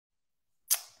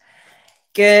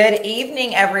Good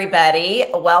evening, everybody.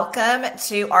 Welcome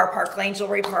to our Park Lane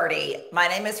Jewelry Party. My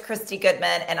name is Christy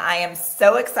Goodman, and I am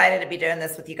so excited to be doing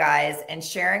this with you guys and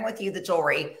sharing with you the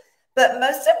jewelry. But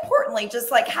most importantly,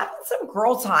 just like having some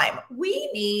girl time.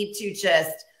 We need to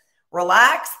just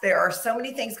relax. There are so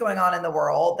many things going on in the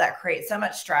world that create so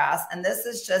much stress. And this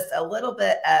is just a little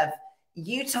bit of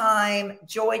you time,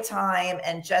 joy time,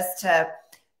 and just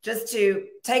to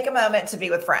take a moment to be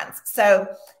with friends. So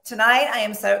tonight I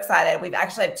am so excited. We've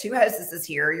actually had two hostesses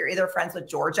here. You're either friends with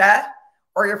Georgia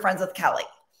or you're friends with Kelly.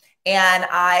 And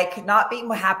I could not be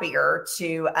happier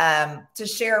to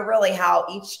share really how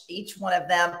each one of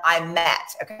them I met.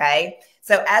 Okay.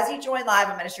 So as you join live,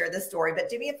 I'm going to share this story, but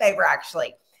do me a favor,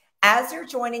 actually, as you're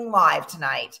joining live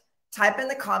tonight, type in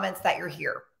the comments that you're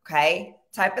here. Okay.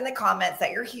 Type in the comments that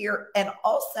you're here, and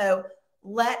also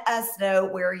let us know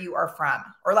where you are from,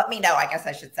 or let me know, I guess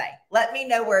I should say. Let me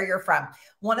know where you're from.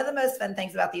 One of the most fun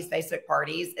things about these Facebook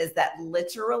parties is that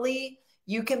literally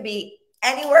you can be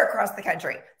anywhere across the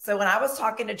country. So when I was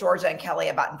talking to Georgia and Kelly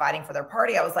about inviting for their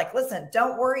party, I was like, listen,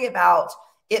 don't worry about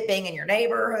it being in your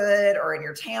neighborhood or in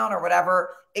your town or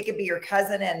whatever. It could be your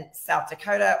cousin in South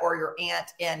Dakota or your aunt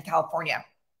in California.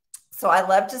 So I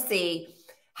love to see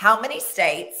how many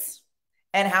states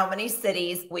and how many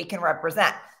cities we can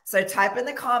represent. So type in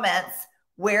the comments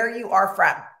where you are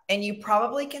from. And you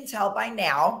probably can tell by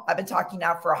now, I've been talking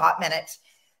now for a hot minute,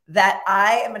 that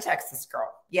I am a Texas girl.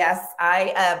 Yes,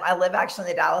 I live actually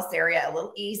in the Dallas area, a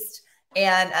little east.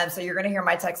 And so you're going to hear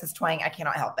my Texas twang. I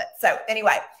cannot help it. So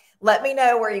anyway, let me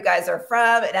know where you guys are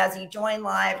from. And as you join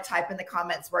live, type in the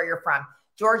comments where you're from.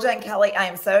 Georgia and Kelly, I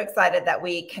am so excited that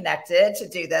we connected to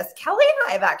do this. Kelly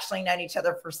and I have actually known each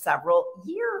other for several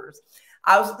years.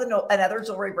 I was with another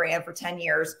jewelry brand for 10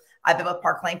 years. I've been with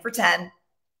Park Lane for 10.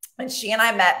 And she and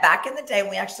I met back in the day when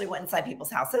we actually went inside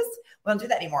people's houses. We don't do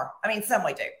that anymore. I mean, some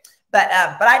we do, but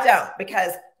I don't,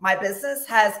 because my business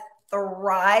has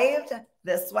thrived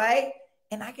this way.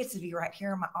 And I get to be right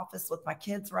here in my office with my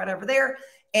kids right over there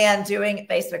and doing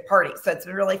Facebook parties. So it's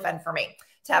been really fun for me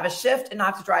to have a shift and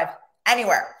not to drive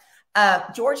anywhere.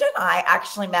 Georgia and I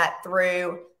actually met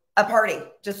through a party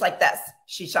just like this.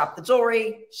 She shopped the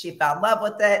jewelry. She fell in love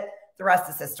with it. The rest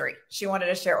is history. She wanted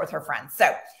to share it with her friends. So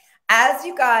as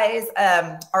you guys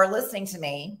are listening to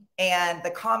me and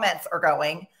the comments are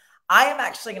going, I am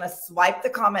actually going to swipe the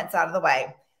comments out of the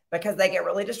way because they get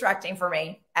really distracting for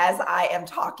me as I am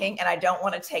talking, and I don't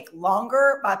want to take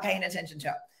longer by paying attention to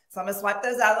them. So I'm going to swipe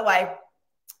those out of the way.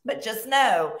 But just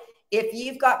know, if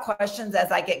you've got questions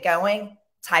as I get going,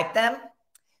 type them.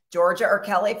 Georgia or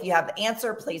Kelly, if you have the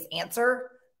answer, please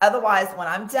answer. Otherwise, when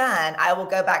I'm done, I will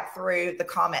go back through the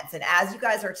comments. And as you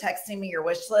guys are texting me your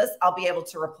wish list, I'll be able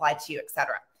to reply to you,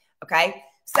 etc. Okay?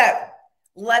 So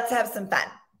let's have some fun.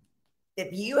 If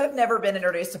you have never been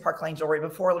introduced to Park Lane Jewelry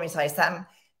before, let me tell you something.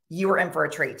 You are in for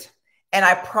a treat. And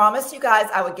I promised you guys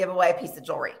I would give away a piece of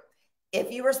jewelry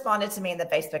if you responded to me in the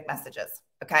Facebook messages.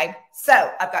 Okay?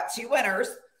 So I've got two winners.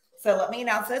 So let me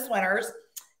announce those winners.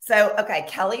 So, okay,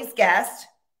 Kelly's guest,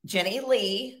 Jenny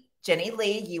Lee. Jenny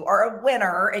Lee, you are a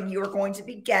winner, and you are going to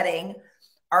be getting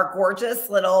our gorgeous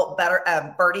little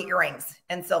birdie earrings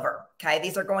in silver. Okay,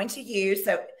 these are going to you.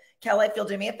 So, Kelly, if you'll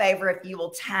do me a favor, if you will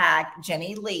tag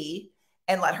Jenny Lee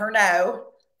and let her know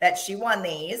that she won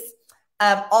these.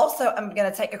 Also, I'm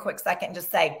going to take a quick second and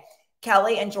just say,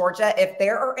 Kelly and Georgia, if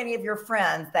there are any of your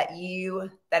friends that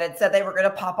had said they were going to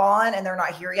pop on and they're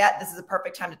not here yet, this is a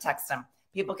perfect time to text them.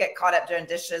 People get caught up doing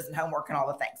dishes and homework and all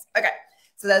the things. Okay,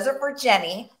 so those are for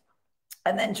Jenny.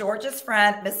 And then Georgia's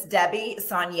friend, Miss Debbie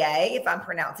Saunier, if I'm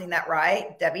pronouncing that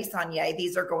right, Debbie Saunier,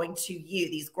 these are going to you,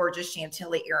 these gorgeous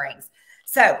Chantilly earrings.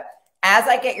 So as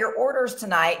I get your orders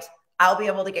tonight, I'll be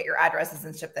able to get your addresses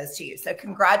and ship those to you. So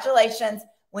congratulations.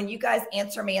 When you guys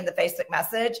answer me in the Facebook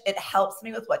message, it helps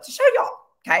me with what to show y'all.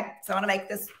 Okay. So I want to make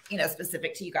this,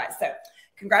 specific to you guys. So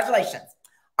congratulations.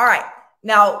 All right.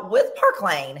 Now with Park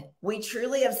Lane, we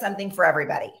truly have something for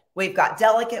everybody. We've got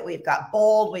delicate, we've got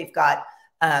bold, we've got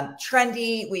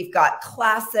trendy, we've got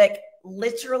classic.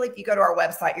 Literally, if you go to our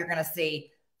website, you're going to see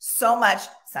so much.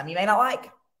 Some you may not like.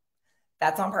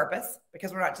 That's on purpose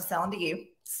because we're not just selling to you.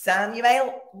 Some you may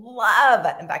love.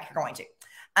 In fact, you're going to.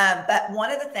 But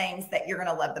one of the things that you're going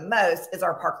to love the most is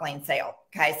our Park Lane sale.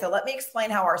 Okay, so let me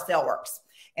explain how our sale works.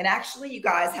 And actually, you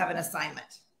guys have an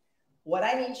assignment. What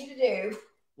I need you to do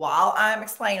while I'm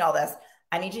explaining all this,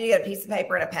 I need you to get a piece of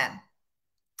paper and a pen.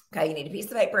 Okay, you need a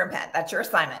piece of paper and pen. That's your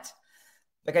assignment,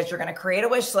 because you're going to create a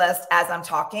wish list as I'm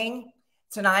talking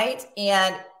tonight,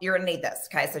 and you're going to need this.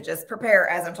 Okay, so just prepare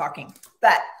as I'm talking.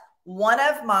 But one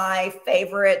of my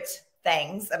favorite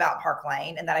things about Park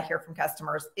Lane and that I hear from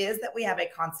customers is that we have a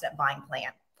constant buying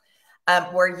plan.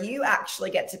 where you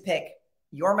actually get to pick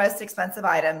your most expensive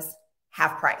items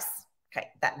half price. Okay,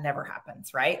 that never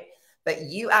happens, right? But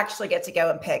you actually get to go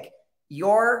and pick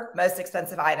your most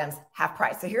expensive items half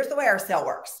price. So here's the way our sale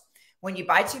works. When you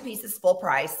buy 2 pieces full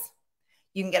price,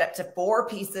 you can get up to 4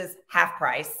 pieces half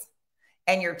price,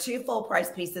 and your 2 full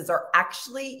price pieces are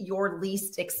actually your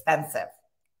least expensive.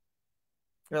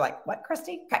 You're like, what,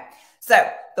 Christy? Okay. So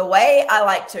the way I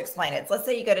like to explain it is, let's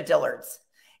say you go to Dillard's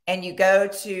and you go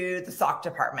to the sock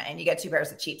department and you get 2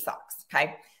 pairs of cheap socks.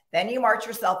 Okay. Then you march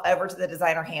yourself over to the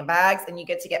designer handbags and you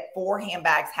get to get 4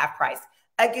 handbags half price.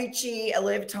 A Gucci, a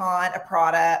Louis Vuitton, a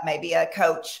Prada, maybe a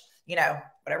Coach, you know,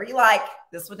 whatever you like.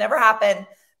 This would never happen,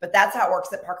 but that's how it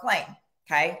works at Park Lane.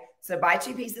 Okay. So buy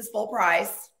 2 pieces full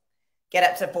price, get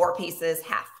up to 4 pieces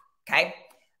half. Okay.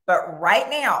 But right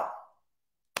now,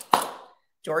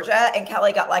 Georgia and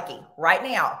Kelly got lucky. Right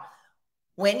now,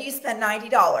 when you spend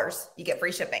 $90, you get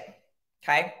free shipping.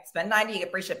 Okay. Spend $90, you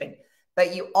get free shipping.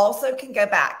 But you also can go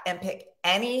back and pick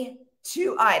any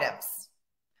 2 items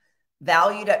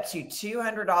valued up to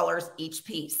 $200 each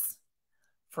piece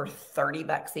for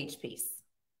 $30 each piece.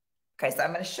 Okay. So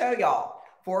I'm going to show y'all,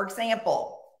 for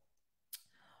example,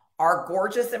 our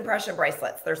gorgeous impression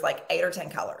bracelets. There's like 8 or 10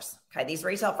 colors. Okay. These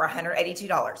retail for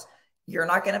 $182. You're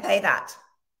not going to pay that.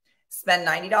 Spend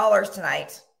 $90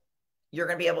 tonight. You're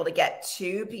going to be able to get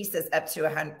 2 pieces up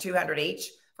to 200 each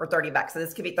for $30. So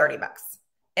this could be $30.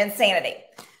 Insanity.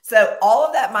 So all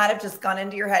of that might have just gone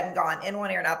into your head and gone in one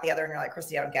ear and out the other. And you're like,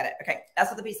 Christy, I don't get it. Okay. That's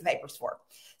what the piece of paper is for.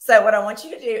 So what I want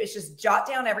you to do is just jot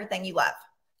down everything you love.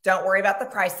 Don't worry about the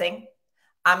pricing.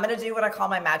 I'm going to do what I call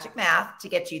my magic math to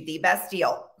get you the best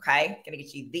deal. Okay. Going to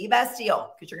get you the best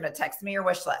deal because you're going to text me your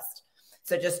wish list.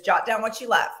 So just jot down what you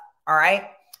love. All right.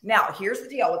 Now, here's the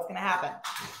deal. What's going to happen?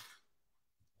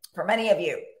 For many of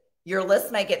you, your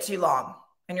list may get too long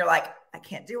and you're like, I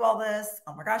can't do all this.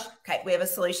 Oh my gosh. Okay. We have a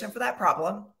solution for that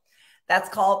problem. That's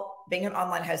called being an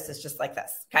online hostess, just like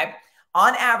this. Okay.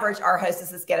 On average, our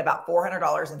hostesses get about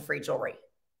 $400 in free jewelry.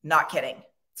 Not kidding.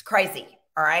 It's crazy.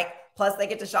 All right. Plus they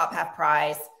get to shop half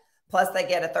price. Plus they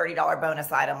get a $30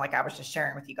 bonus item like I was just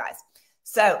sharing with you guys.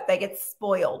 So they get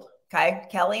spoiled. Okay.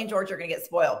 Kelly and George are going to get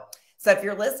spoiled. So if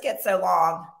your list gets so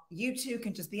long, you too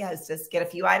can just be a hostess, get a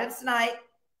few items tonight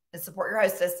and support your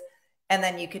hostess. And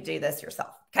then you could do this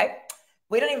yourself. Okay.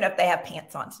 We don't even know if they have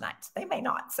pants on tonight. They may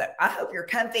not. So I hope you're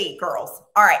comfy, girls.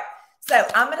 All right. So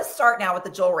I'm going to start now with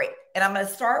the jewelry. And I'm going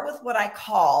to start with what I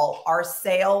call our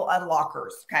sale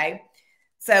unlockers. Okay.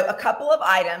 So a couple of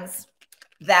items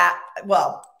that,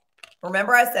 well,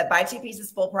 remember I said buy 2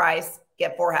 pieces full price,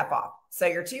 get 4 half off. So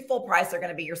your 2 full price are going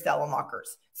to be your sale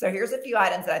unlockers. So here's a few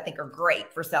items that I think are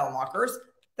great for sale unlockers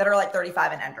that are like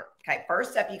 35 and under. Okay.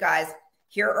 First up, you guys,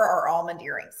 here are our almond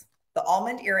earrings. The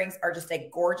almond earrings are just a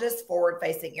gorgeous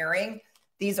forward-facing earring.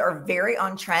 These are very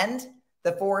on trend.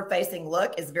 The forward-facing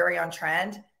look is very on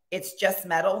trend. It's just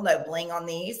metal, no bling on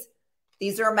these.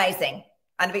 These are amazing.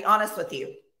 And to be honest with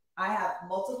you, I have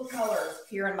multiple colors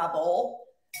here in my bowl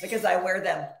because I wear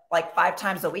them like 5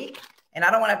 times a week. And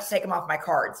I don't want to have to take them off my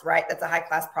cards, right? That's a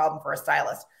high-class problem for a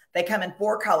stylist. They come in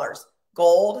 4 colors: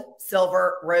 gold,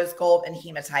 silver, rose gold, and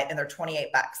hematite, and they're $28.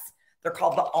 They're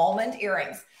called the almond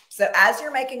earrings. So as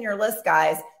you're making your list,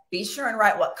 guys, be sure and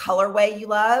write what colorway you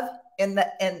love in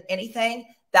anything.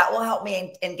 That will help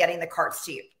me in getting the cards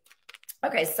to you.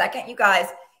 Okay, second, you guys,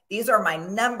 these are my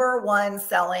 #1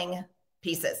 selling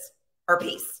pieces or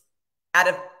piece out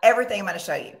of everything I'm going to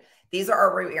show you. These are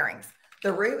our root earrings.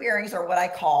 The root earrings are what I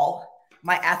call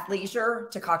my athleisure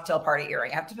to cocktail party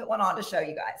earring. I have to put one on to show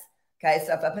you guys. Okay,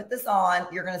 so if I put this on,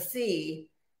 you're going to see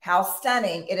how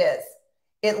stunning it is.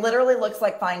 It literally looks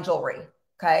like fine jewelry.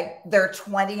 Okay, they're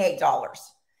 $28.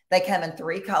 They come in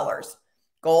 3 colors: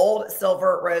 gold,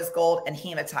 silver, rose gold, and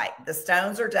hematite. The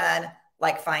stones are done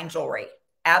like fine jewelry.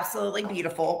 Absolutely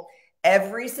beautiful.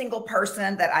 Every single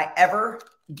person that I ever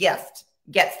gift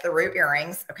gets the root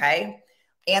earrings, okay,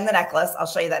 and the necklace. I'll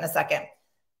show you that in a second.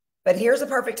 But here's a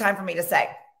perfect time for me to say,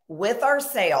 with our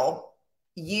sale,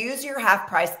 use your half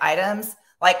price items.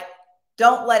 Like,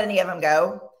 don't let any of them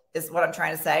go, is what I'm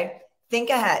trying to say.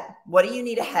 Think ahead. What do you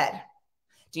need ahead?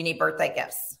 Do you need birthday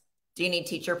gifts? Do you need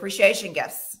teacher appreciation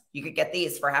gifts? You could get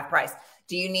these for half price.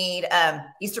 Do you need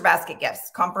Easter basket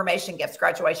gifts, confirmation gifts,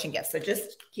 graduation gifts? So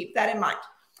just keep that in mind.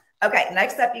 Okay,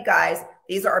 next up, you guys,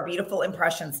 these are our beautiful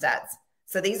impression studs.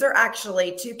 So these are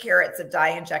actually 2 carats of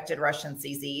dye-injected Russian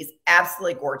CZs.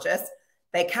 Absolutely gorgeous.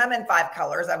 They come in 5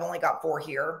 colors. I've only got 4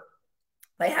 here.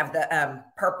 They have the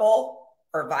purple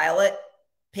or violet,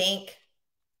 pink,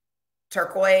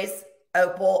 turquoise,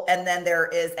 opal, and then there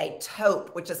is a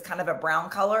taupe, which is kind of a brown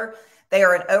color. They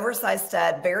are an oversized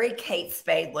stud, very Kate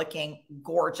Spade looking,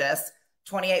 gorgeous,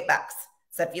 28 bucks.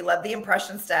 So if you love the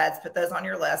impression studs, put those on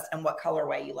your list and what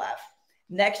colorway you love.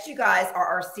 Next, you guys, are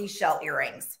our seashell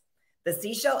earrings. The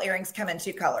seashell earrings come in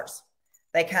 2 colors.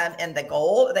 They come in the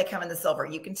gold, they come in the silver.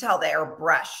 You can tell they are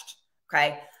brushed,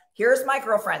 okay? Here's my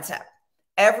girlfriend tip.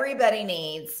 Everybody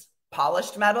needs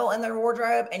polished metal in their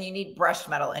wardrobe and you need brushed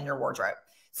metal in your wardrobe.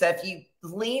 So if you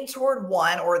lean toward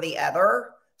one or the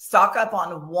other, stock up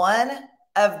on one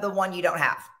of the one you don't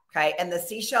have, okay? And the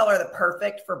seashell are the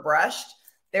perfect for brushed.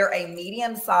 They're a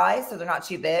medium size, so they're not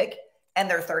too big, and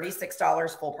they're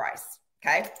 $36 full price,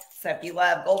 okay? So if you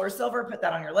love gold or silver, put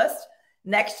that on your list.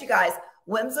 Next, you guys,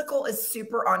 whimsical is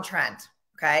super on trend,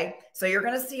 okay? So you're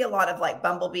going to see a lot of like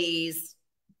bumblebees,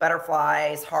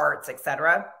 butterflies, hearts,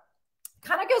 etc.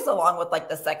 Kind of goes along with like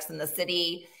the Sex and the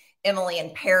City, Emily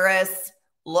in Paris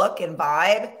look and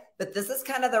vibe, but this is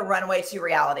kind of the runway to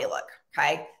reality look,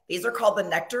 okay? These are called the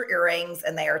Nectar earrings,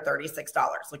 and they are $36.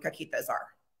 Look how cute those are.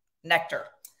 Nectar.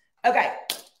 Okay,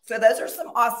 so those are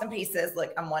some awesome pieces.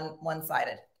 Look, I'm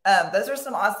one-sided. Those are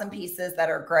some awesome pieces that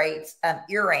are great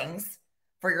earrings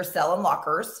for your sell and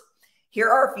lockers. Here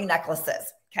are a few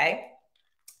necklaces, okay?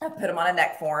 I put them on a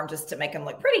neck form just to make them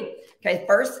look pretty. Okay,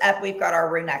 first up, we've got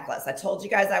our Rue necklace. I told you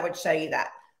guys I would show you that.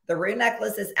 The Rue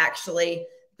necklace is actually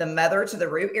the mother to the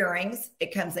Rue earrings.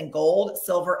 It comes in gold,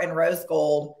 silver, and rose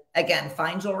gold. Again,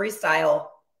 fine jewelry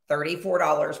style,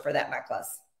 $34 for that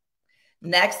necklace.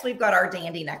 Next, we've got our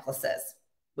dandy necklaces.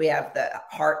 We have the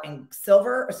heart in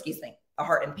silver, the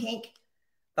heart in pink,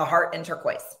 the heart in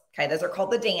turquoise. Okay, those are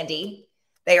called the dandy.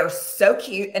 They are so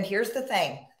cute. And here's the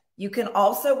thing. You can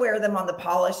also wear them on the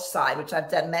polished side, which I've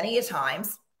done many a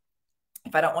times.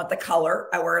 If I don't want the color,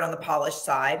 I wear it on the polished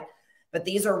side. But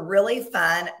these are really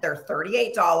fun. They're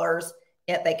 $38.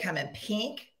 They come in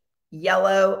pink,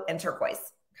 yellow, and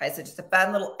turquoise. Okay, so just a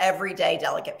fun little everyday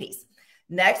delicate piece.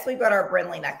 Next, we've got our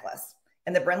Brinley necklace.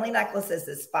 And the Brinley necklace is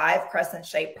this 5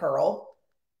 crescent-shaped pearl.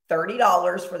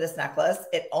 $30 for this necklace.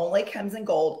 It only comes in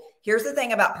gold. Here's the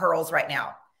thing about pearls right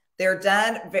now. They're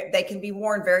done. They can be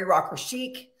worn very rocker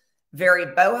chic, very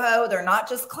boho. They're not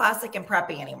just classic and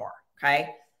preppy anymore, okay?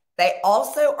 They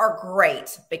also are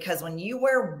great because when you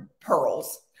wear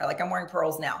pearls, like I'm wearing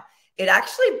pearls now, it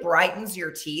actually brightens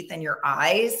your teeth and your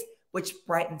eyes, which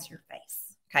brightens your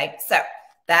face, okay? So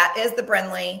that is the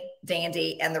Brinley,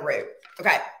 Dandy, and the Rue.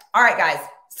 Okay, all right, guys.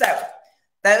 So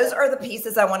those are the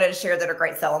pieces I wanted to share that are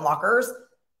great selling lockers.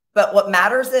 But what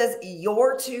matters is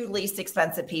your 2 least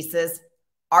expensive pieces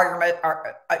are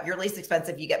your least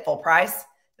expensive. You get full price.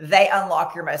 They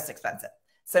unlock your most expensive.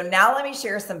 So now let me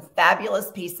share some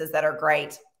fabulous pieces that are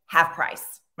great half price.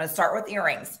 I'm going to start with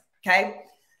earrings. Okay.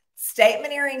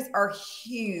 Statement earrings are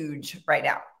huge right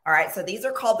now. All right. So these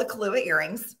are called the Kahlua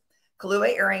earrings.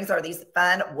 Kahlua earrings are these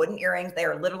fun wooden earrings. They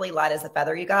are literally light as a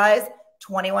feather, you guys.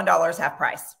 $21 half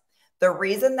price. The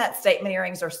reason that statement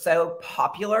earrings are so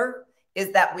popular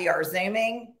is that we are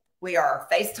Zooming, we are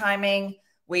FaceTiming,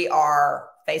 we are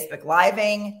Facebook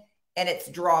Living, and it's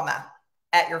drama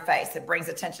at your face. It brings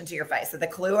attention to your face. So the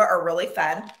Kahlua are really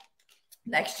fun.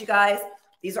 Next, you guys,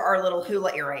 these are our little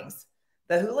hula earrings.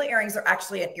 The hula earrings are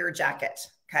actually an ear jacket,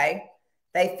 okay?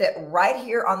 They fit right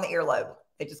here on the earlobe.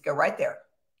 They just go right there.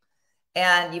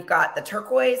 And you've got the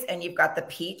turquoise and you've got the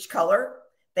peach color.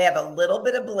 They have a little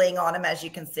bit of bling on them, as you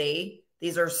can see.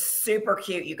 These are super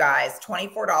cute, you guys.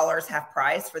 $24 half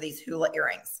price for these hula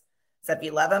earrings. So if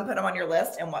you love them, put them on your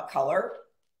list. And what color?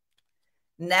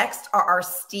 Next are our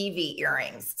Stevie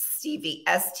earrings. Stevie,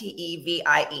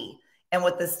 S-T-E-V-I-E. And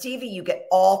with the Stevie, you get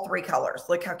all 3 colors.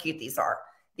 Look how cute these are.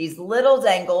 These little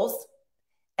dangles.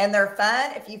 And they're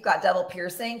fun if you've got double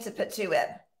piercing to put 2 in.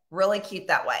 Really cute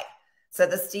that way. So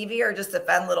the Stevie are just a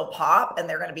fun little pop, and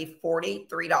they're going to be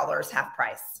 $43 half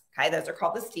price. Okay, those are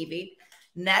called the Stevie.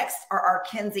 Next are our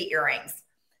Kinsey earrings.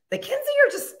 The Kinsey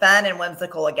are just fun and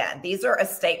whimsical again. These are a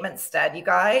statement stud, you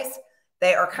guys.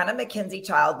 They are kind of Mackenzie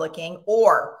child looking,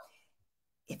 or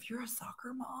if you're a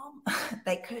soccer mom,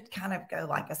 they could kind of go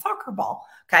like a soccer ball,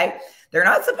 okay? They're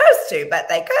not supposed to, but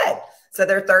they could. So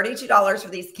they're $32 for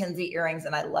these Kinsey earrings,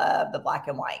 and I love the black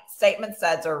and white. Statement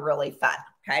studs are really fun,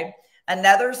 okay?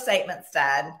 Another statement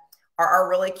stud are our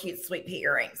really cute Sweet Pea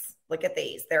earrings. Look at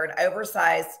these. They're an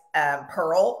oversized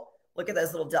pearl. Look at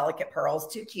those little delicate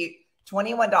pearls. Too cute.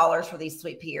 $21 for these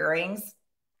Sweet Pea earrings.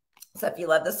 So if you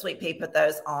love the Sweet Pea, put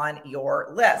those on your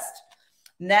list.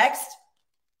 Next,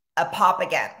 a pop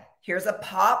again. Here's a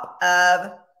pop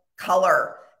of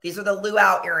color. These are the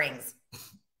luau earrings.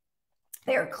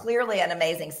 They are clearly an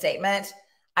amazing statement.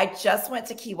 I just went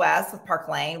to Key West with Park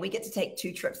Lane. We get to take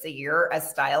 2 trips a year as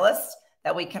stylists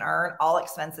that we can earn, all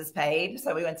expenses paid.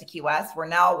 So we went to Key West. We're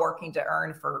now working to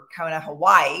earn for Kona,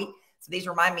 Hawaii. So these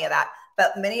remind me of that.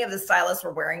 But many of the stylists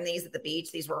were wearing these at the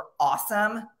beach. These were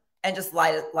awesome and just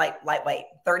lightweight.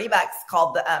 $30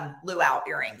 called the luau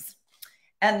earrings.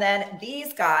 And then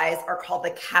these guys are called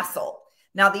the Castle.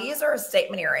 Now these are a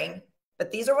statement earring,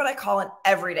 but these are what I call an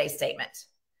everyday statement.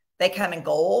 They come in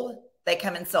gold. They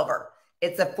come in silver.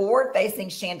 It's a forward-facing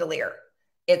chandelier.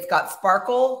 It's got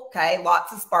sparkle, okay,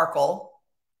 lots of sparkle.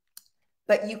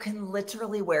 But you can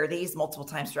literally wear these multiple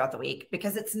times throughout the week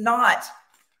because it's not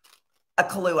a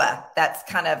Kahlua that's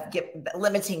kind of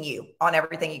limiting you on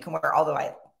everything you can wear. Although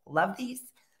I love these.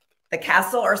 The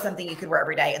Castle are something you could wear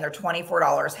every day, and they're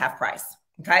 $24 half price,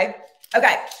 okay?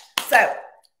 Okay, so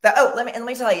let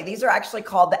me tell you, these are actually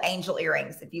called the Angel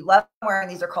earrings. If you love wearing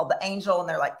these, are called the Angel, and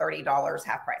they're like $30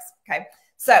 half price, okay?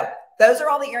 So those are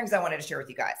all the earrings I wanted to share with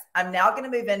you guys. I'm now going to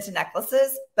move into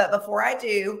necklaces, but before I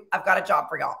do, I've got a job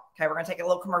for y'all. Okay, we're going to take a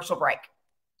little commercial break.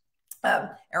 And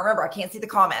remember, I can't see the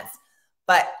comments,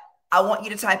 but I want you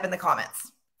to type in the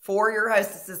comments for your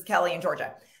hostesses, Kelly and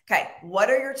Georgia. Okay, what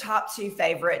are your top 2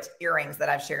 favorite earrings that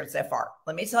I've shared so far?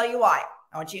 Let me tell you why.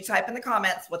 I want you to type in the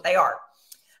comments what they are.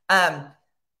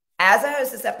 As a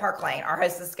hostess at Park Lane, our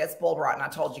hostess gets spoiled rotten. I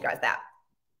told you guys that.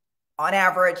 On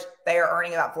average, they are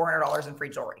earning about $400 in free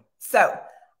jewelry. So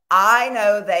I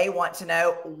know they want to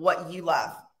know what you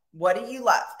love. What do you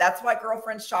love? That's why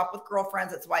girlfriends shop with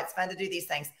girlfriends. That's why it's fun to do these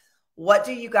things. What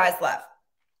do you guys love?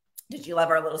 Did you love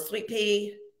our little sweet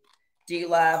pea? Do you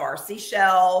love our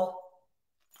seashell?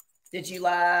 Did you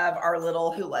love our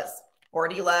little hulas? Or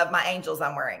do you love my angels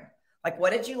I'm wearing? Like,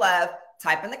 what did you love?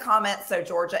 Type in the comments so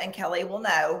Georgia and Kelly will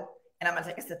know. And I'm going to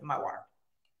take a sip of my water.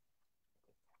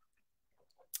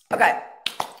 Okay.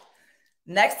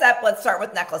 Next up, let's start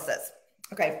with necklaces.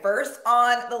 Okay, first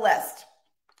on the list,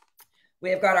 we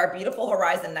have got our beautiful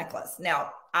Horizon necklace.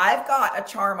 Now, I've got a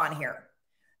charm on here,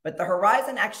 but the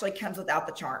Horizon actually comes without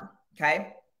the charm,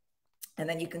 okay? And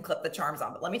then you can clip the charms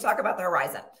on. But let me talk about the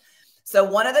Horizon. So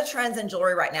one of the trends in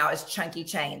jewelry right now is chunky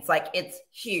chains. Like, it's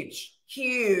huge,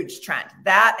 huge trend.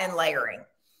 That and layering.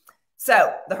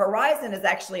 So the Horizon is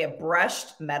actually a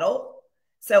brushed metal.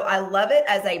 So I love it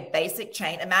as a basic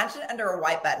chain. Imagine it under a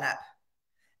white button up.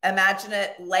 Imagine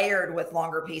it layered with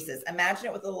longer pieces. Imagine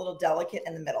it with a little delicate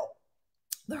in the middle.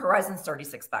 The Horizon's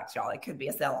 $36, y'all. It could be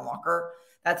a sale unlocker.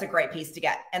 That's a great piece to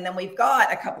get. And then we've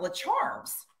got a couple of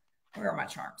charms. Where are my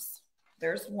charms?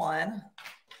 There's one.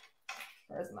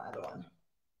 Where's my other one?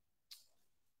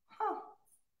 Huh.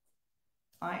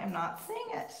 I am not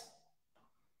seeing it.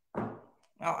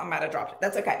 Oh, I might have dropped it.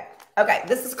 That's okay. Okay,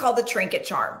 this is called the trinket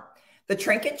charm. The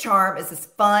trinket charm is this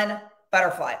fun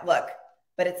butterfly. Look,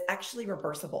 but it's actually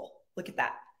reversible. Look at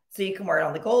that. So you can wear it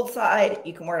on the gold side.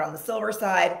 You can wear it on the silver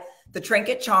side. The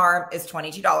trinket charm is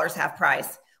 $22 half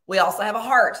price. We also have a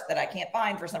heart that I can't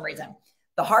find for some reason.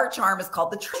 The heart charm is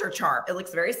called the treasure charm. It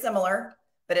looks very similar,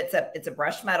 but it's a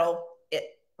brushed metal. It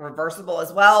reversible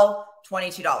as well,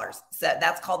 $22. So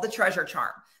that's called the treasure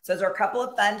charm. So those are a couple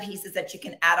of fun pieces that you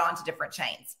can add on to different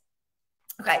chains.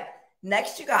 Okay,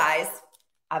 next, you guys,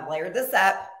 I've layered this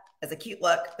up as a cute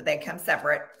look, but they come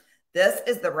separate. This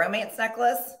is the romance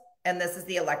necklace, and this is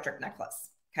the electric necklace,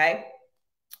 okay?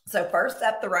 So first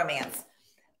up, the romance.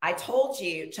 I told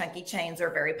you chunky chains are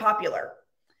very popular.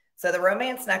 So the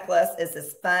romance necklace is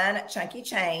this fun chunky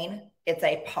chain. It's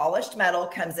a polished metal,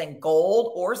 comes in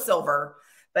gold or silver,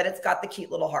 but it's got the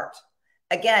cute little heart.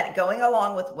 Again, going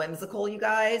along with whimsical, you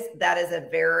guys, that is a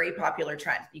very popular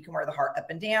trend. You can wear the heart up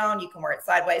and down. You can wear it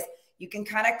sideways. You can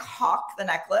kind of cock the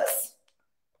necklace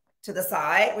to the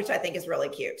side, which I think is really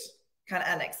cute, kind of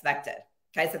unexpected.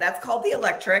 Okay, so that's called the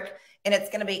electric, and it's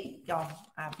going to be, y'all,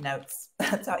 I have notes.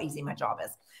 That's how easy my job is.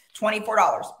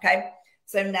 $24, okay?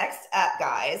 So next up,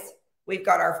 guys, we've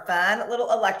got our fun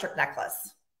little electric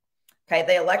necklace. Okay,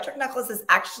 the electric necklace is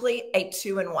actually a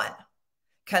 2-in-1.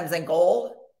 Comes in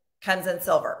gold, comes in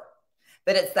silver.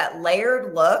 But it's that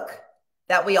layered look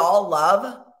that we all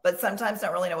love, but sometimes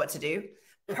don't really know what to do.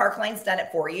 Park Lane's done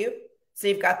it for you. So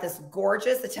you've got this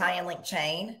gorgeous Italian link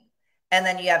chain, and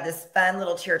then you have this fun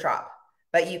little teardrop.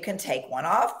 But you can take one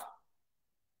off.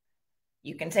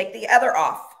 You can take the other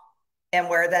off and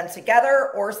wear them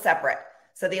together or separate.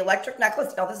 So the electric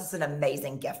necklace, oh, this is an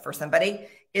amazing gift for somebody,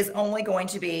 is only going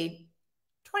to be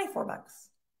 $24.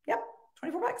 Yep,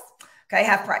 $24. Okay,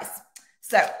 half price.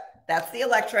 So that's the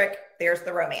electric. There's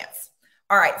the romance.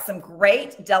 All right, some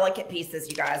great delicate pieces,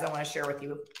 you guys, I want to share with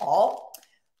you all.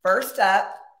 First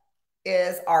up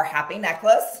is our happy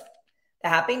necklace. The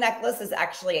happy necklace is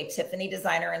actually a Tiffany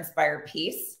designer inspired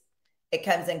piece. It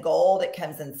comes in gold. It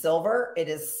comes in silver. It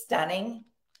is stunning.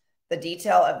 The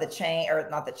detail of the chain, or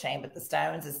not the chain, but the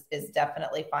stones is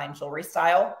definitely fine jewelry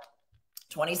style.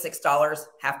 $26,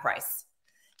 half price.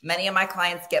 Many of my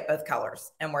clients get both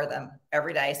colors and wear them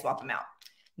every day, swap them out.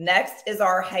 Next is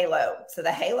our halo. So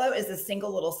the halo is a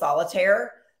single little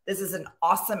solitaire. This is an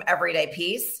awesome everyday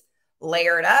piece.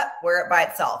 Layer it up, wear it by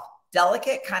itself.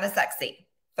 Delicate, kind of sexy.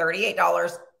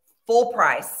 $38, full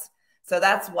price. So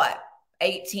that's what?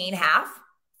 18 half?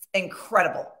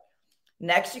 Incredible.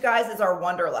 Next, you guys, is our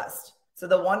Wanderlust. So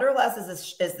the Wanderlust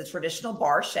is the traditional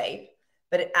bar shape,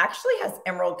 but it actually has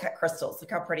emerald cut crystals.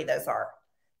 Look how pretty those are.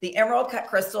 The emerald cut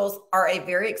crystals are a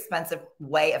very expensive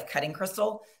way of cutting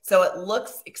crystal. So it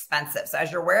looks expensive. So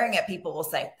as you're wearing it, people will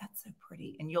say, that's so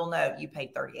pretty. And you'll know you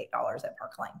paid $38 at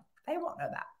Park Lane. They won't know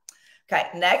that.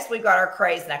 Okay, next we've got our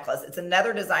Craze necklace. It's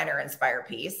another designer-inspired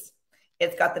piece.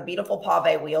 It's got the beautiful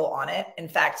pave wheel on it. In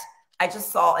fact, I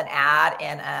just saw an ad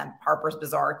in Harper's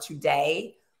Bazaar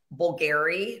today.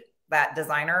 Bulgari, that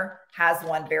designer, has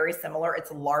one very similar.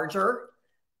 It's larger,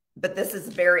 but this is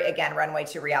very, again, runway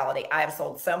to reality. I have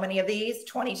sold so many of these.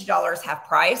 $22 half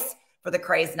price for the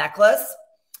Craze necklace,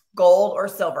 gold or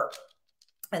silver.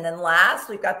 And then last,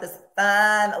 we've got this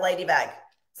fun lady bag.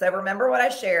 So remember what I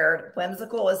shared.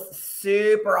 Whimsical is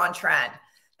super on trend.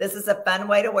 This is a fun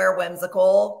way to wear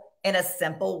whimsical in a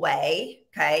simple way.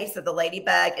 Okay. So the lady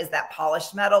bag is that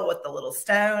polished metal with the little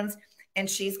stones, and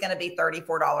she's going to be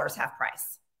 $34 half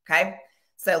price. Okay.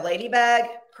 So lady bag,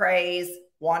 Craze,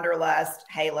 Wanderlust,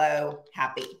 halo,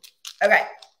 happy. Okay.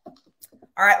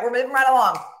 All right. We're moving right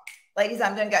along. Ladies,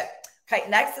 I'm doing good. Okay.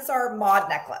 Next is our mod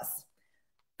necklace.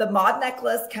 The mod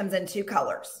necklace comes in two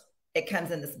colors. It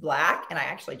comes in this black, and I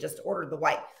actually just ordered the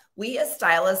white. We as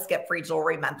stylists get free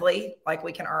jewelry monthly. Like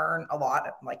we can earn a lot,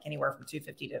 like anywhere from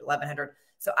 $250 to $1,100.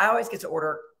 So I always get to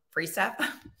order free stuff.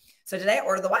 So today I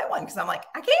ordered the white one because I'm like,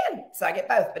 I can. So I get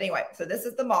both. But anyway, so this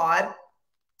is the mod.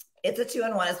 It's a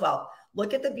 2-in-1 as well.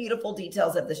 Look at the beautiful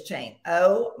details of this chain.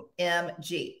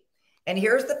 OMG. And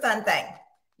here's the fun thing.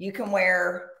 You can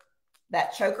wear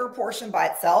that choker portion by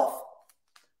itself,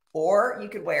 or you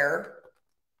could wear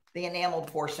the enameled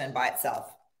portion by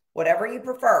itself, whatever you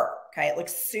prefer. Okay. It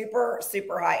looks super,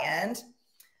 super high end.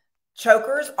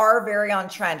 Chokers are very on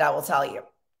trend, I will tell you.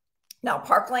 Now,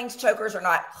 Park Lane's chokers are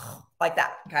not like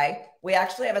that. Okay. We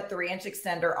actually have a 3-inch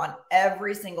extender on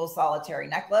every single solitary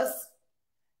necklace.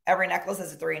 Every necklace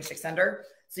has a 3-inch extender.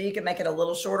 So you can make it a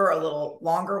little shorter, a little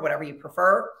longer, whatever you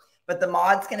prefer. But the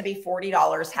mod's going to be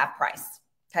 $40 half price.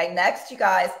 Okay. Next, you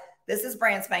guys, this is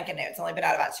brand spanking new. It's only been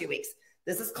out about 2 weeks.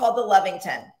 This is called the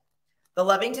Lovington. The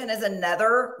Lovington is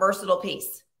another versatile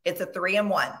piece. It's a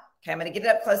 3-in-1. Okay, I'm going to get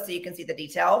it up close so you can see the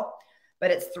detail, but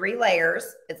it's 3 layers.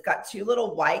 It's got 2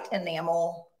 little white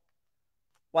enamel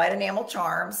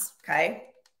charms. Okay,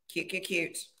 cute, cute,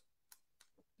 cute.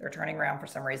 They're turning around for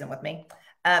some reason with me.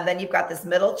 Then you've got this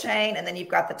middle chain, and then you've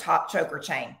got the top choker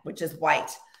chain, which is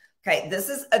white. Okay, this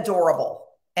is adorable.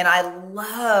 And I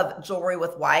love jewelry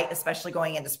with white, especially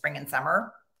going into spring and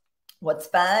summer. What's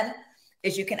fun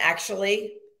is you can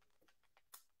actually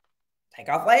take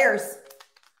off layers,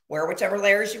 wear whichever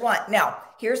layers you want. Now,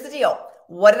 here's the deal.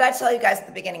 What did I tell you guys at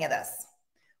the beginning of this?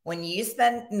 When you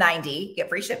spend $90, get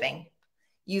free shipping,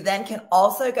 you then can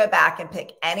also go back and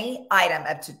pick any item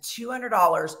up to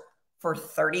 $200 for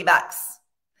 $30.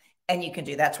 And you can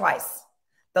do that twice.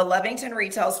 The Lovington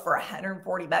retails for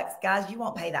 $140. Guys, you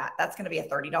won't pay that. That's going to be a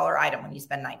 $30 item when you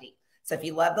spend $90. So if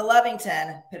you love the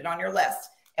Lovington, put it on your list.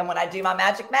 And when I do my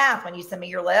magic math, when you send me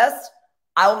your list,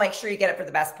 I will make sure you get it for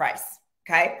the best price.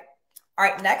 Okay. All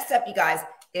right. Next up, you guys,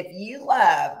 if you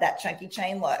love that chunky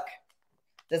chain look,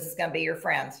 this is going to be your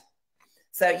friend.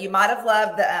 So you might have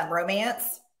loved the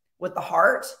romance with the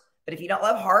heart, but if you don't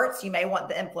love hearts, you may want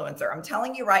the influencer. I'm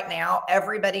telling you right now,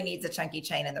 everybody needs a chunky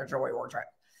chain in their jewelry wardrobe.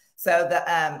 So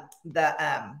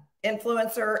the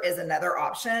influencer is another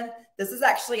option. This is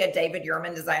actually a David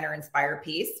Yurman designer inspired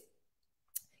piece.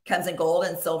 Comes in gold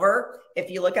and silver. If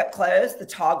you look up close, the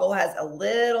toggle has a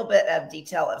little bit of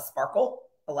detail of sparkle.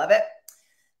 I love it.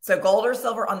 So gold or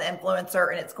silver on the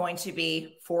influencer, and it's going to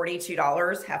be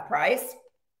 $42 half price.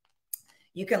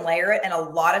 You can layer it, and a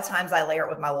lot of times I layer it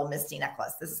with my little Misty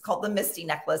necklace. This is called the Misty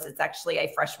necklace. It's actually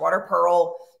a freshwater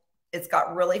pearl. It's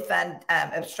got really fun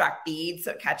abstract beads,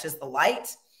 so it catches the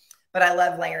light. But I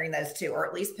love layering those too, or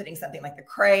at least putting something like the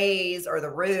Craze or the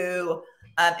Rue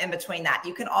in between that.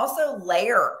 You can also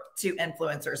layer to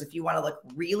influencers if you want to look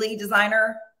really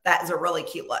designer. That is a really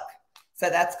cute look. So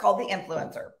that's called the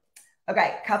influencer.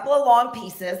 Okay, couple of long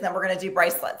pieces, then we're going to do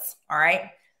bracelets. All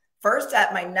right. First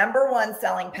up, my #1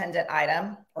 selling pendant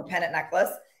item or pendant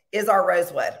necklace is our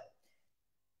rosewood.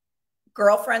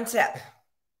 Girlfriend tip.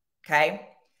 Okay.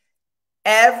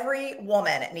 Every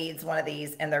woman needs one of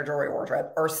these in their jewelry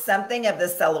wardrobe or something of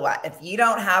this silhouette. If you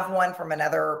don't have one from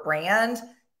another brand,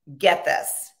 get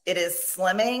this. It is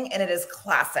slimming and it is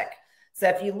classic. So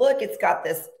if you look, it's got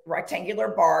this rectangular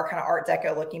bar, kind of Art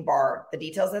Deco looking bar. The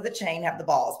details of the chain have the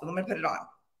balls, but I'm going to put it on.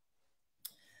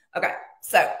 Okay,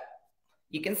 so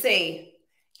you can see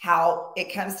how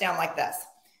it comes down like this.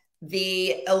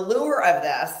 The allure of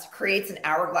this creates an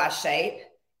hourglass shape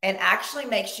and actually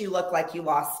makes you look like you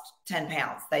lost 10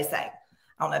 pounds, they say. I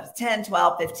don't know if it's 10,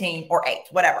 12, 15, or 8,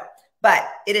 whatever. But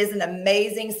it is an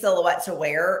amazing silhouette to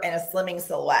wear and a slimming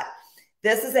silhouette.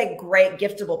 This is a great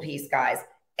giftable piece, guys.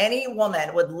 Any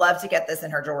woman would love to get this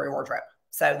in her jewelry wardrobe.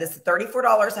 So this is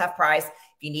 $34 half price. If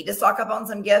you need to stock up on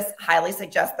some gifts, highly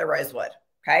suggest the rosewood,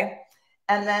 okay?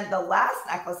 And then the last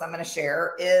necklace I'm going to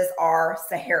share is our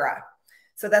Sahara.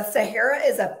 So the Sahara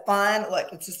is a fun, look,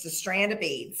 it's just a strand of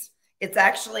beads. It's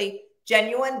actually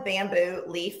genuine bamboo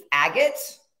leaf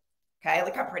agate. Okay,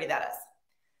 look how pretty that is.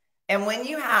 And when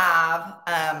you have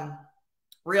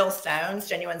real stones,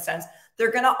 genuine stones,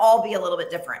 they're going to all be a little bit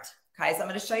different. Okay, so I'm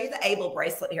going to show you the Abel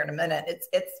bracelet here in a minute.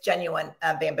 It's genuine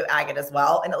bamboo agate as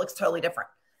well, and it looks totally different.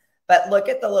 But look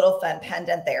at the little fun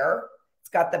pendant there. It's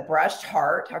got the brushed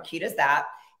heart. How cute is that?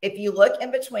 If you look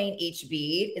in between each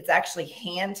bead, it's actually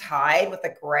hand tied with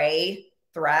a gray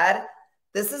thread.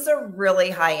 This is a really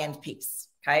high-end piece,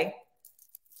 okay? I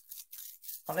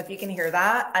don't know if you can hear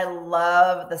that. I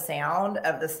love the sound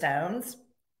of the stones.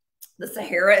 The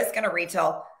Sahara is going to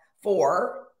retail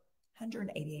for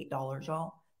 $188,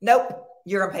 y'all. Nope,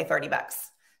 you're going to pay 30 bucks.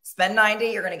 Spend 90,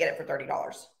 you're going to get it for $30,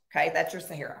 okay? That's your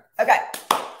Sahara. Okay,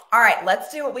 all right,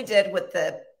 let's do what we did with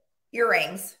the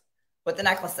earrings, with the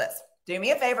necklaces. Do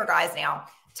me a favor, guys, now.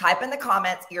 Type in the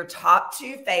comments your top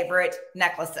 2 favorite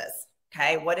necklaces.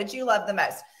 Okay, what did you love the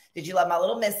most? Did you love my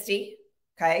little Misty?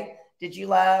 Okay, did you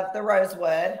love the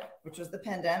rosewood, which was the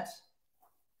pendant?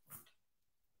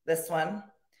 This one.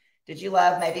 Did you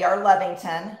love maybe our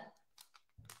Lovington?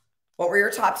 What were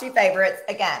your top 2 favorites?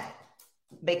 Again,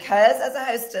 because as a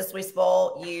hostess, we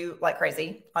spoil you like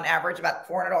crazy, on average about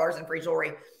 $400 in free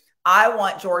jewelry. I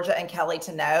want Georgia and Kelly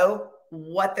to know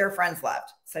what their friends loved.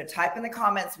 So type in the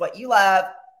comments what you love.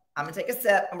 I'm going to take a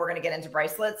sip and we're going to get into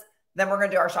bracelets. Then we're going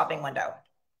to do our shopping window.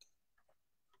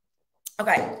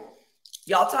 Okay.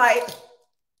 Y'all type.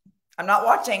 I'm not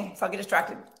watching, so I'll get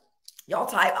distracted. Y'all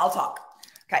type. I'll talk.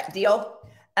 Okay. Deal?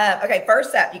 Okay.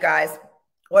 First up, you guys.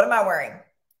 What am I wearing?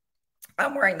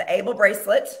 I'm wearing the Abel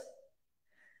bracelet.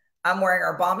 I'm wearing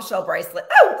our bombshell bracelet.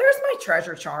 Oh, there's my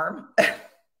treasure charm.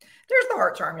 There's the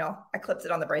heart charm, y'all. I clipped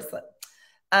it on the bracelet.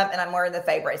 And I'm wearing the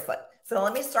Faye bracelet. So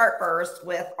let me start first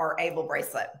with our Abel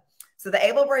bracelet. So the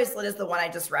Abel bracelet is the one I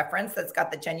just referenced that's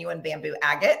got the genuine bamboo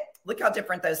agate. Look how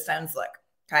different those stones look,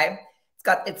 okay?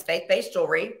 It's faith-based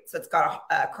jewelry, so it's got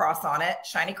a cross on it,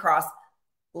 shiny cross.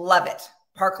 Love it.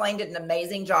 Park Lane did an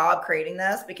amazing job creating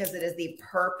this because it is the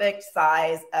perfect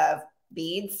size of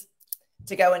beads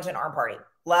to go into an arm party.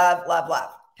 Love, love, love.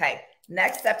 Okay,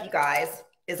 next up, you guys,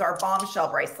 is our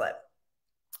bombshell bracelet.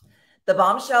 The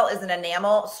bombshell is an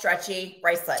enamel stretchy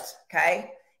bracelet,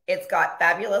 okay? It's got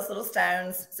fabulous little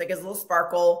stones, so it gives a little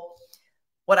sparkle.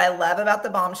 What I love about the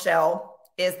bombshell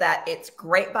is that it's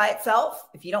great by itself.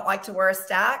 If you don't like to wear a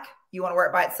stack, you want to wear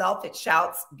it by itself, it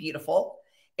shouts beautiful.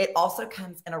 It also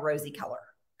comes in a rosy color,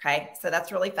 okay? So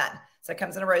that's really fun. So it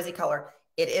comes in a rosy color.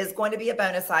 It is going to be a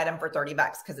bonus item for 30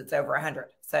 bucks because it's over 100.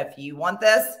 So if you want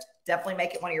this, definitely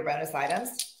make it one of your bonus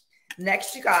items.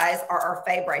 Next, you guys, are our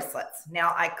Faye bracelets.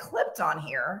 Now, I clipped on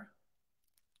here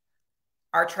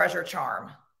our treasure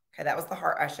charm. Okay, that was the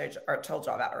heart I showed you, or told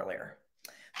you about earlier.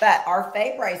 But our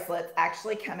Faye bracelets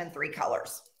actually come in 3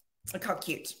 colors. Look how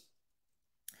cute.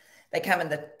 They come in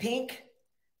the pink,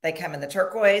 they come in the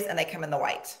turquoise, and they come in the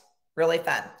white. Really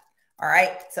fun. All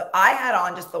right, so I had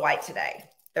on just the white today.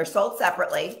 They're sold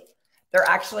separately. They're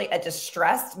actually a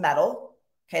distressed metal.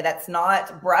 Okay, that's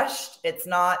not brushed. It's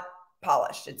not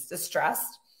polished. It's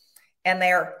distressed. And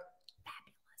they're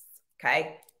fabulous.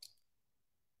 Okay.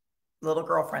 Little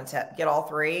girlfriend tip. Get all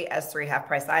 3 as 3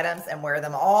 half-price items and wear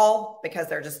them all because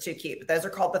they're just too cute. But those are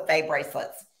called the Faye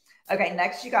bracelets. Okay,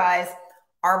 next, you guys,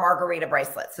 are Margarita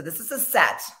bracelets. So this is a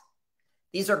set.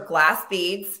 These are glass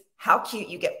beads. How cute.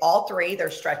 You get all 3.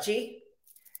 They're stretchy.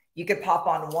 You could pop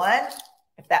on 1.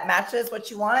 If that matches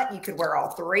what you want, you could wear all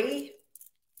 3.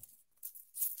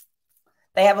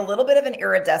 They have a little bit of an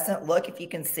iridescent look, if you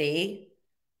can see.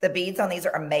 The beads on these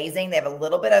are amazing. They have a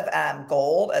little bit of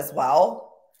gold as well.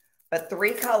 But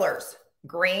 3 colors,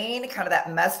 green, kind of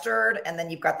that mustard, and then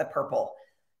you've got the purple.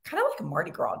 Kind of like a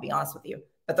Mardi Gras, to be honest with you.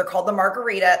 But they're called the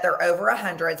Margarita. They're over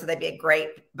 100, so they'd be a great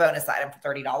bonus item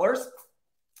for $30.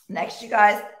 Next, you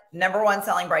guys, number one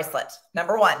selling bracelet.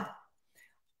 Number one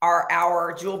are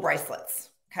our jewel bracelets.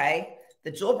 Okay.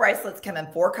 The jewel bracelets come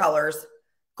in 4 colors: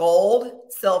 gold,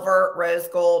 silver, rose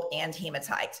gold, and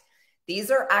hematite.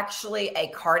 These are actually a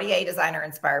Cartier designer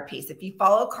inspired piece. If you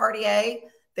follow Cartier,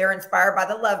 they're inspired by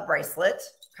the love bracelet,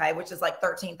 okay, which is like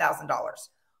 $13,000.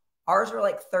 Ours are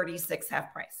like 36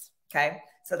 half price, okay?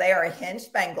 So they are a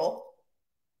hinged bangle.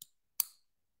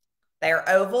 They are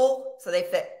oval, so they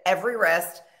fit every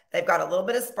wrist. They've got a little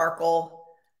bit of sparkle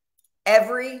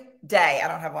every day. I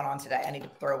don't have one on today. I need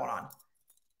to throw one on.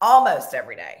 Almost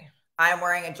every day, I'm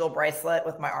wearing a jewel bracelet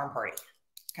with my arm party,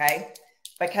 okay?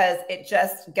 Because it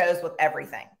just goes with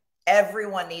everything.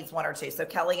 Everyone needs one or two. So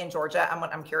Kelly in Georgia,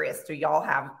 I'm curious, do y'all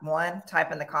have one?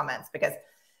 Type in the comments, because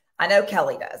I know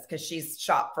Kelly does, because she's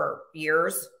shopped for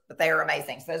years, but they are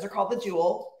amazing. So those are called the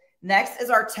jewel. Next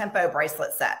is our Tempo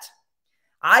bracelet set.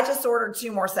 I just ordered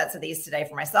 2 more sets of these today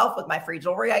for myself with my free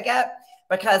jewelry I get,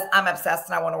 because I'm obsessed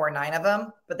and I want to wear 9 of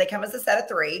them. But they come as a set of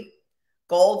 3,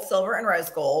 gold, silver, and rose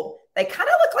gold. They kind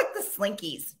of look like the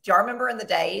Slinkies. Do y'all remember in the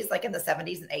days, like in the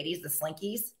 70s and 80s, the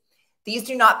Slinkies? These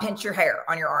do not pinch your hair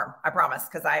on your arm, I promise,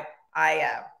 because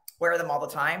I wear them all the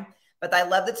time. But I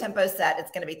love the Tempo set. It's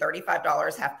going to be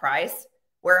 $35 half price.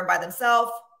 Wear them by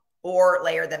themselves or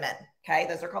layer them in, okay?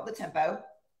 Those are called the Tempo.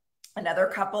 Another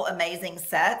couple amazing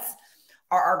sets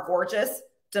are our gorgeous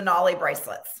Denali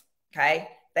bracelets, okay?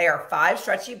 They are 5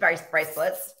 stretchy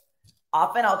bracelets.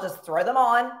 Often I'll just throw them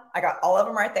on. I got all of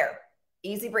them right there.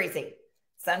 Easy breezy.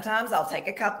 Sometimes I'll take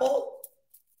a couple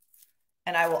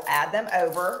and I will add them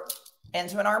over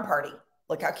into an arm party.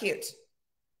 Look how cute.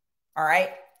 All right.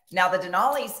 Now the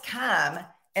Denalis come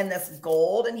in this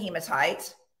gold and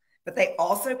hematite, but they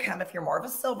also come if you're more of a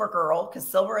silver girl, because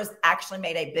silver has actually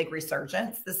made a big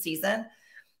resurgence this season.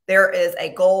 There is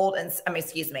a gold and,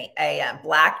 a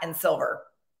black and silver.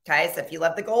 Okay. So if you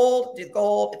love the gold, do the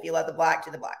gold. If you love the black,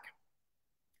 do the black,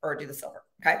 or do the silver.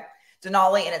 Okay.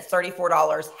 Denali, and it's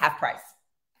 $34 half price.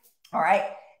 All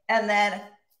right. And then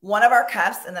one of our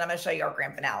cuffs, and then I'm going to show you our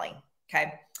grand finale.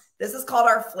 Okay. This is called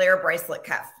our Flair bracelet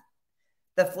cuff.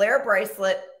 The Flair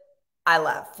bracelet, I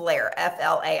love. Flair,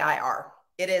 F-L-A-I-R.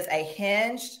 It is a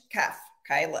hinged cuff.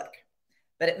 Okay. Look,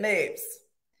 but it moves.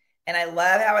 And I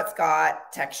love how it's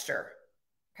got texture.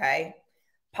 Okay.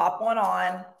 Pop one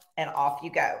on and off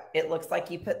you go. It looks like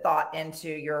you put thought into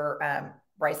your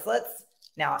bracelets.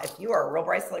 Now, if you are a real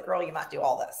bracelet girl, you might do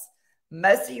all this.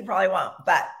 Most of you probably won't,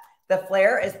 but the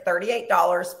Flair is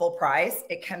 $38 full price.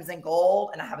 It comes in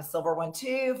gold, and I have a silver one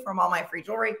too from all my free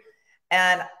jewelry,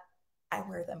 and I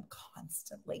wear them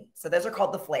constantly. So those are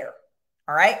called the Flair.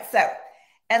 All right. So,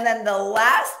 and then the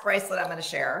last bracelet I'm going to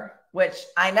share, which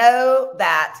I know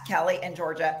that Kelly and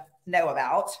Georgia know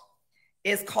about,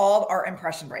 is called our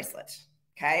impression bracelet.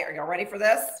 Okay. Are y'all ready for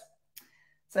this?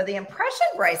 So the impression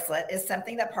bracelet is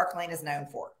something that Park Lane is known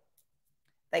for.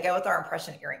 They go with our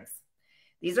impression earrings.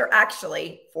 These are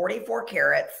actually 44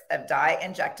 carats of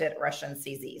dye-injected Russian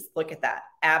CZs. Look at that.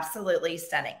 Absolutely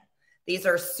stunning. These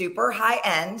are super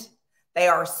high-end. They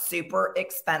are super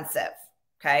expensive,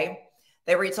 okay?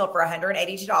 They retail for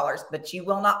 $182, but you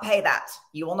will not pay that.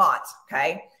 You will not,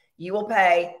 okay? You will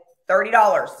pay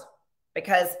 $30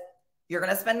 because you're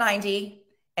going to spend $90,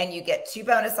 and you get 2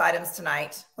 bonus items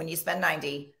tonight when you spend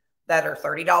 $90 that are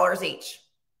 $30 each,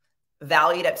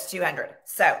 valued up to $200.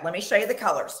 So let me show you the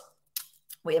colors.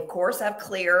 We, of course, have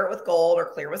clear with gold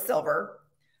or clear with silver.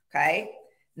 Okay.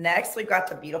 Next, we've got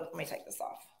the beautiful, let me take this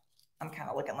off. I'm kind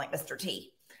of looking like Mr.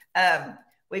 T.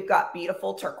 We've got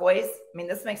beautiful turquoise. I mean,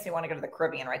 this makes me want to go to the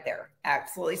Caribbean right there.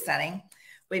 Absolutely stunning.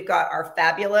 We've got our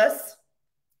fabulous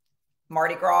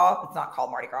Mardi Gras. It's not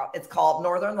called Mardi Gras. It's called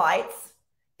Northern Lights.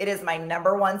 It is my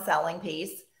 #1 selling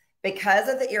piece because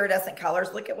of the iridescent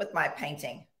colors. Look at with my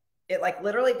painting. It like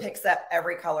literally picks up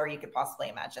every color you could possibly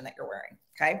imagine that you're wearing.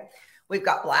 Okay. We've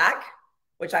got black,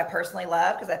 which I personally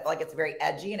love because I feel like it's very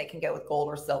edgy and it can go with gold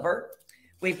or silver.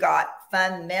 We've got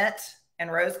fun mint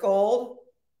and rose gold.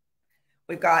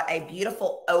 We've got a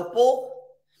beautiful opal,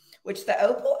 which the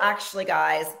opal actually,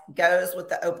 guys, goes with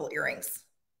the opal earrings.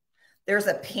 There's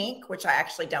a pink, which I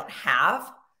actually don't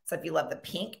have. So if you love the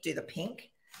pink, do the pink.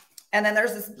 And then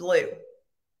there's this blue.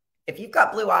 If you've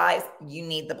got blue eyes, you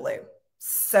need the blue.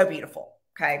 So beautiful.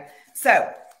 Okay.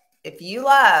 So if you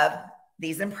love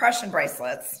these impression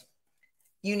bracelets,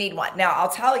 you need one. Now, I'll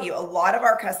tell you, a lot of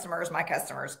our customers, my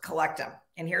customers, collect them.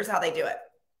 And here's how they do it.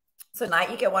 So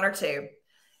tonight you get 1 or 2.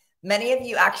 Many of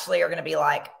you actually are going to be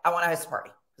like, I want to host a party.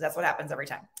 Because that's what happens every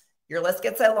time. Your list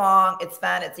gets so long. It's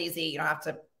fun. It's easy. You don't have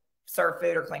to serve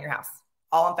food or clean your house.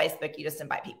 All on Facebook. You just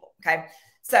invite people. Okay.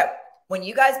 So when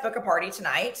you guys book a party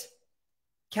tonight,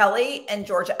 Kelly and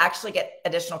Georgia actually get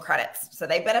additional credits. So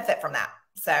they benefit from that.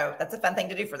 So that's a fun thing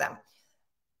to do for them.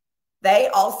 They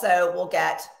also will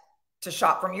get to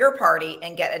shop from your party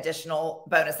and get additional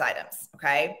bonus items.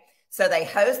 Okay. So they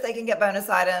host, they can get bonus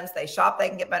items. They shop, they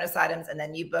can get bonus items. And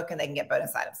then you book and they can get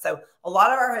bonus items. So a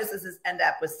lot of our hostesses end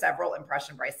up with several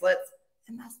impression bracelets.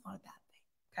 And that's not a bad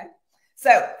thing. Okay.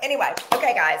 So anyway,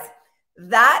 okay, guys,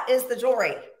 that is the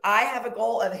jewelry. I have a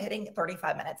goal of hitting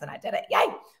 35 minutes and I did it. Yay.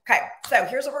 Okay. So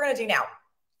here's what we're going to do now.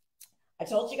 I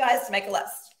told you guys to make a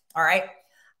list. All right.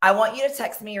 I want you to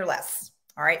text me your list.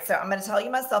 All right. So I'm going to tell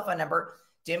you my cell phone number.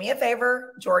 Do me a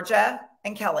favor, Georgia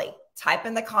and Kelly, type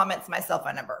in the comments my cell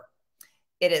phone number.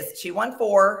 It is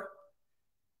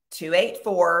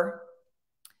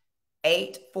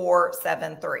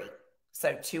 214-284-8473.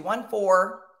 So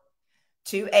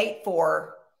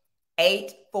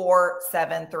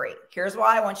 214-284-8473. Here's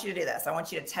why I want you to do this. I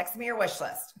want you to text me your wish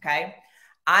list. Okay.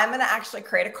 I'm going to actually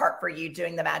create a cart for you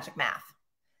doing the magic math.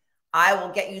 I will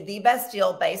get you the best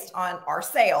deal based on our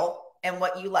sale and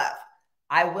what you love.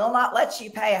 I will not let you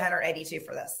pay $182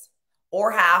 for this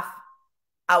or half.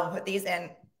 I will put these in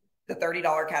the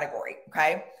 $30 category.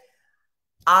 Okay.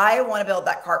 I want to build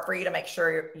that cart for you to make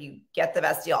sure you get the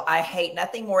best deal. I hate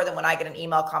nothing more than when I get an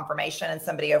email confirmation and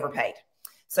somebody overpaid.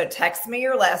 So text me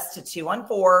your list to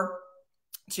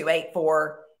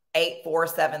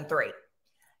 214-284-8473.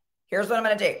 Here's what I'm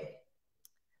going to do.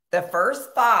 The first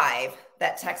 5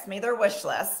 that text me their wish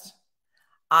list,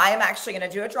 I am actually going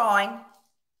to do a drawing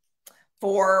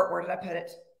for, where did I put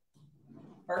it?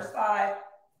 First 5.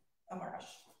 Oh my gosh.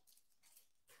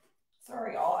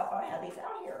 Sorry, y'all. I thought I had these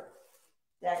out here.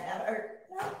 No.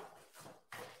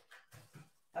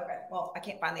 Okay. Well, I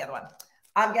can't find the other one.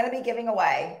 I'm going to be giving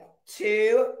away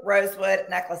 2 rosewood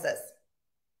necklaces.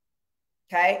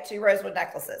 Okay. 2 rosewood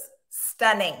necklaces.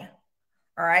 Stunning.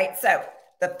 All right. So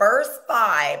the first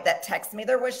 5 that text me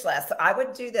their wish list, so I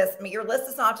would do this. I mean, your list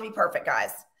does not have to be perfect,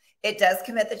 guys. It does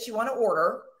commit that you want to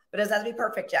order, but it doesn't have to be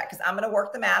perfect yet because I'm going to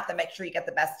work the math and make sure you get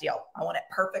the best deal. I want it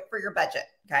perfect for your budget.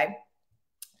 Okay.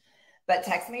 But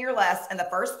text me your list, and the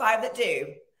first 5 that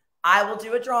do, I will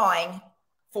do a drawing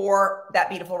for that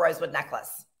beautiful rosewood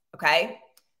necklace. Okay.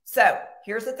 So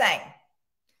here's the thing.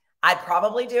 I'd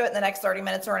probably do it in the next 30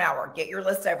 minutes or an hour. Get your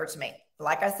list over to me.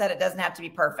 Like I said, it doesn't have to be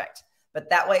perfect, but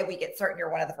that way we get certain you're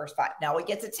one of the first 5. Now we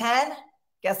get to 10.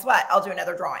 Guess what? I'll do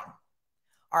another drawing.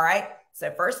 All right.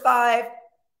 So first 5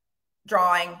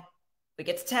 drawing, we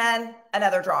get to 10,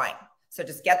 another drawing. So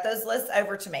just get those lists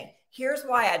over to me. Here's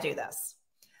why I do this.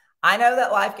 I know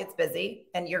that life gets busy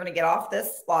and you're going to get off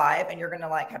this live and you're going to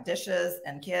like have dishes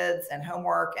and kids and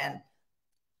homework and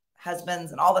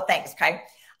husbands and all the things. Okay.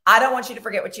 I don't want you to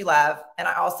forget what you love. And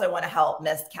I also want to help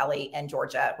Miss Kelly and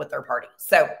Georgia with their party.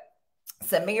 So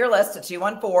send me your list to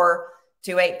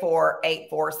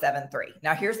 214-284-8473.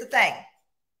 Now here's the thing.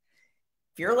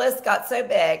 If your list got so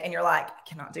big and you're like, I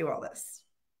cannot do all this.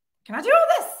 Can I do all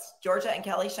this? Georgia and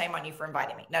Kelly, shame on you for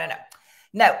inviting me. No.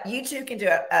 No, you too can do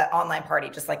an online party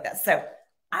just like this. So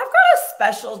I've got a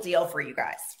special deal for you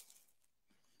guys.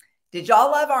 Did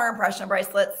y'all love our impression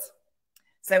bracelets?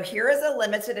 So here is a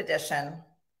limited edition.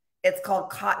 It's called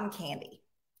Cotton Candy.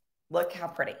 Look how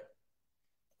pretty.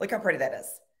 Look how pretty that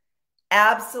is.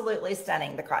 Absolutely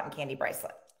stunning, the Cotton Candy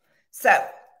bracelet. So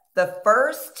the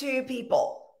first 2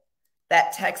 people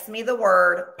that text me the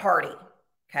word party,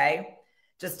 okay?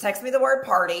 Just text me the word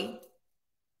party,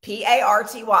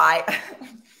 P-A-R-T-Y,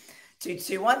 to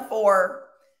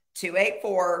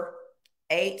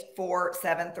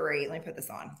 214-284-8473. Let me put this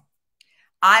on.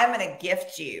 I am going to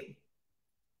gift you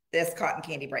this Cotton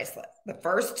Candy bracelet. The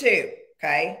first 2,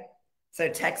 okay? So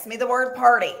text me the word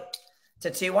party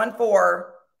to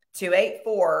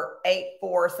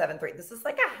 214-284-8473. This is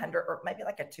like $100 or maybe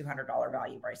like a $200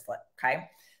 value bracelet, okay?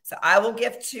 So I will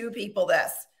gift 2 people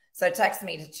this. So text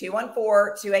me to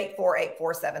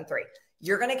 214-284-8473.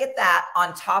 You're going to get that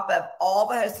on top of all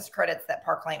the hostess credits that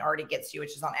Park Lane already gets you,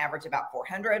 which is on average about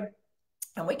 400.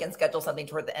 And we can schedule something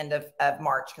toward the end of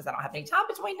March because I don't have any time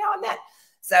between now and then.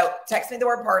 So text me the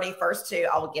word party. First 2,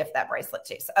 I will gift that bracelet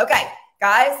too. So, okay,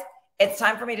 guys, it's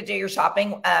time for me to do your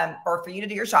shopping or for you to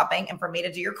do your shopping and for me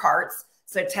to do your carts.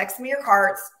 So text me your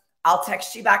carts. I'll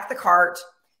text you back the cart.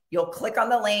 You'll click on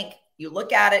the link. You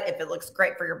look at it. If it looks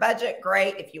great for your budget,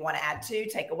 great. If you want to add 2,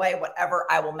 take away, whatever,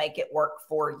 I will make it work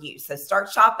for you. So start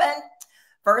shopping.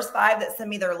 First 5 that send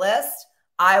me their list,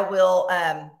 I will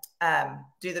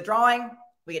do the drawing.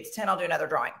 We get to 10, I'll do another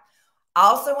drawing. I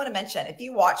also want to mention, if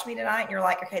you watch me tonight and you're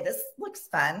like, okay, this looks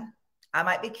fun. I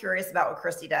might be curious about what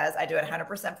Christy does. I do it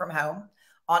 100% from home.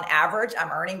 On average,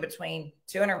 I'm earning between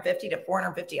 $250 to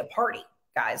 $450 a party,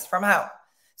 guys, from home.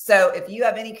 So if you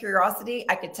have any curiosity,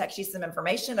 I could text you some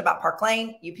information about Park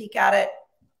Lane. You peek at it.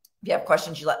 If you have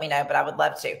questions, you let me know, but I would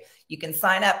love to. You can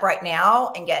sign up right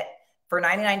now and get for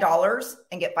 $99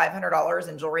 and get $500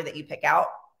 in jewelry that you pick out.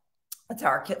 That's how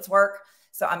our kits work.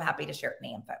 So I'm happy to share the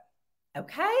info.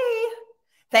 Okay.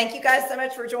 Thank you guys so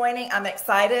much for joining. I'm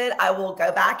excited. I will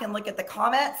go back and look at the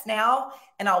comments now,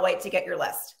 and I'll wait to get your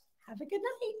list. Have a good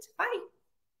night. Bye.